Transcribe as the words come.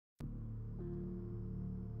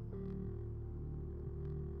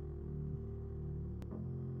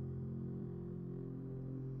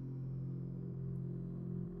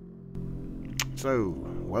So,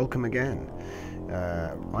 welcome again.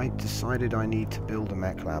 I decided I need to build a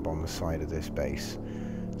mech lab on the side of this base,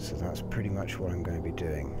 so that's pretty much what I'm going to be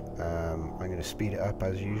doing. I'm going to speed it up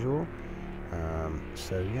as usual.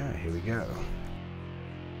 So yeah, here we go.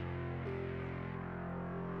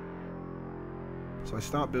 So I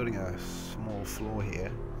start building a small floor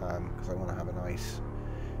here because I want to have a nice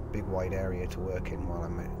big wide area to work in while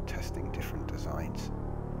I'm testing different designs.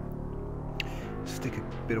 Stick a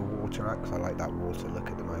bit of water out because I like that water look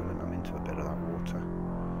at the moment. I'm into a bit of that water.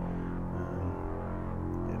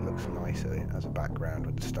 It looks nice as a background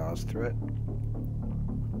with the stars through it.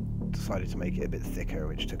 Decided to make it a bit thicker,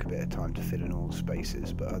 which took a bit of time to fit in all the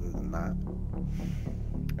spaces, but other than that.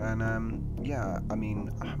 And yeah, I mean,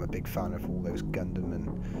 I'm a big fan of all those Gundam and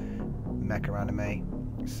mecha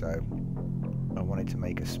anime, so I wanted to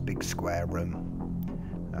make a big square room,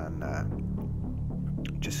 and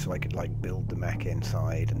just so I could like build the mech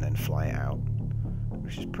inside and then fly it out,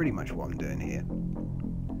 which is pretty much what I'm doing here.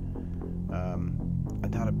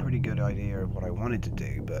 I had a pretty good idea of what I wanted to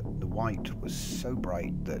do, but the white was so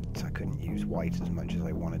bright that I couldn't use white as much as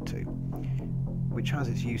I wanted to, which has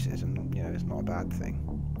its uses, and you know, it's not a bad thing.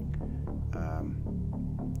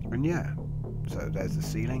 And yeah, so there's the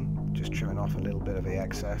ceiling, just trimming off a little bit of the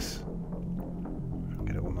excess,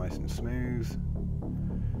 get it all nice and smooth,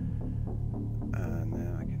 and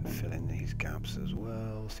then I can fill in these gaps as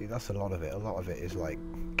well. See, that's a lot of it. A lot of it is like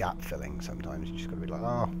gap filling. Sometimes you just got to be like,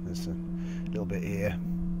 oh, there's a little bit here,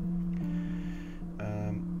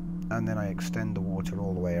 and then I extend the water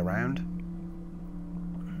all the way around.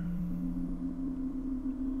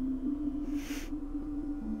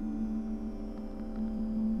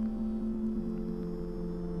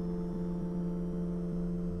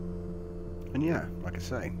 And yeah, like I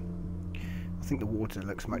say, I think the water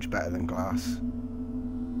looks much better than glass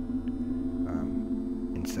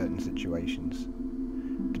in certain situations.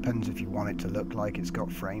 Depends if you want it to look like it's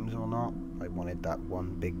got frames or not. I wanted that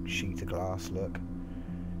one big sheet of glass look.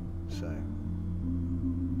 So,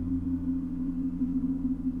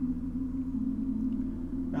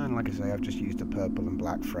 and like I say, I've just used a purple and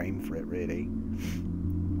black frame for it really.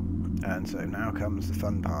 And so now comes the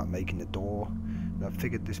fun part, making the door. I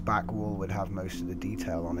figured this back wall would have most of the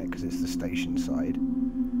detail on it because it's the station side.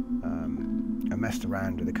 I messed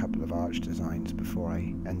around with a couple of arch designs before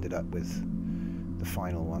I ended up with the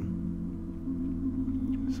final one.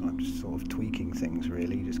 So I'm just sort of tweaking things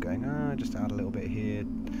really, just going, just add a little bit here,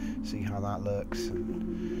 see how that looks,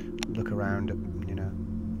 and look around at, you know.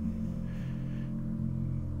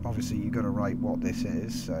 Obviously you got to write what this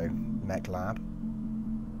is, so Mech Lab.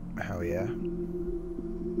 Hell yeah.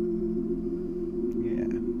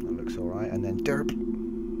 Alright, and then derp.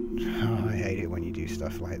 Oh, I hate it when you do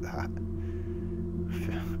stuff like that.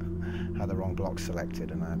 Had the wrong block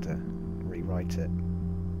selected and I had to rewrite it.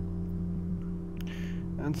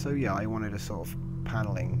 And so yeah, I wanted a sort of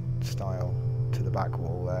paneling style to the back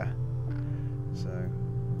wall there. So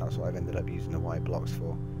that's what I've ended up using the white blocks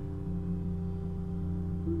for.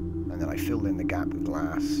 And then I filled in the gap with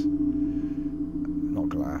glass. Not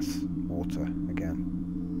glass, water again.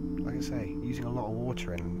 Like I say, using a lot of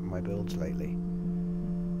water in my builds lately.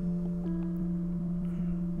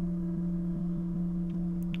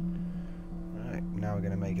 Right, now we're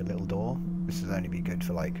going to make a little door. This will only be good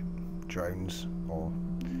for like drones or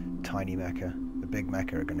tiny mecha. The big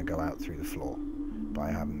mecha are going to go out through the floor, but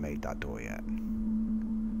I haven't made that door yet.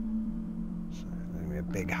 So there's going to be a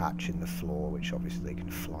big hatch in the floor, which obviously they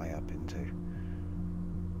can fly up into.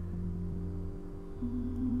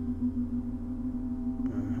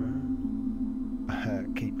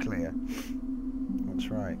 Keep clear. That's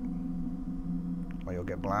right. Or you'll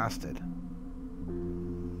get blasted.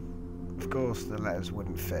 Of course the letters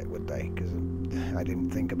wouldn't fit, would they? Because I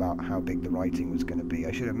didn't think about how big the writing was going to be.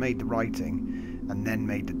 I should have made the writing and then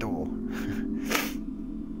made the door.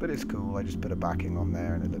 But it's cool, I just put a backing on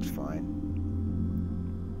there and it looks fine.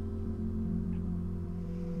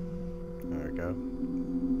 There we go.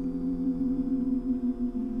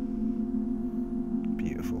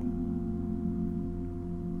 Beautiful.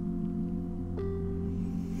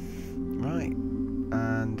 Right,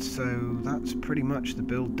 and so that's pretty much the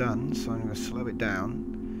build done, so I'm going to slow it down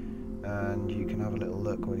and you can have a little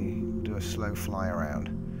look when you do a slow fly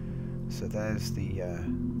around. So there's the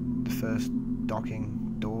first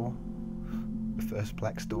docking door, the first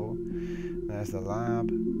plex door. There's the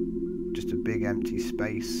lab, just a big empty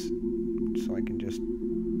space so I can just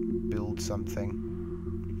build something.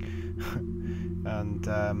 And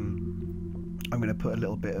I'm going to put a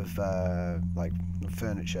little bit of like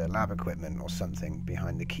furniture, lab equipment or something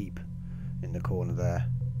behind the keep in the corner there.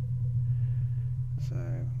 So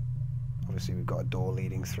Obviously we've got a door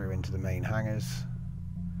leading through into the main hangars,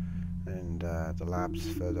 and the labs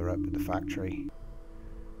further up with the factory,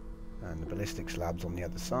 and the ballistics labs on the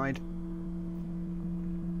other side.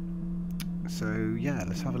 So yeah,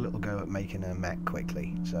 let's have a little go at making a mech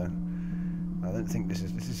quickly. So I don't think this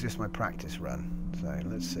is just my practice run. So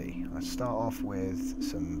let's see. I start off with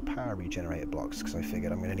some power regenerator blocks because I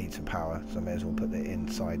figured I'm going to need some power, so I may as well put it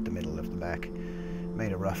inside the middle of the mech.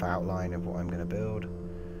 Made a rough outline of what I'm going to build,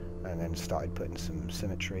 and then started putting some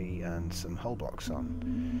symmetry and some hull blocks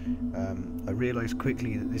on. I realised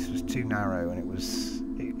quickly that this was too narrow,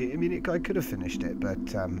 and I could have finished it, but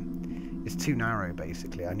it's too narrow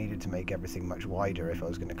basically. I needed to make everything much wider if I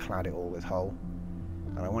was going to clad it all with hull.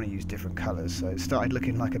 And I want to use different colours, so it started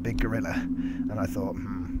looking like a big gorilla, and I thought,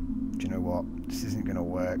 do you know what, this isn't going to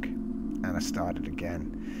work, and I started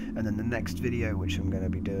again. And then the next video which I'm going to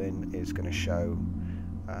be doing is going to show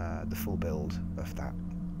the full build of that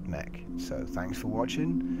mech. So thanks for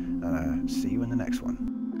watching, and see you in the next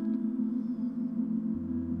one.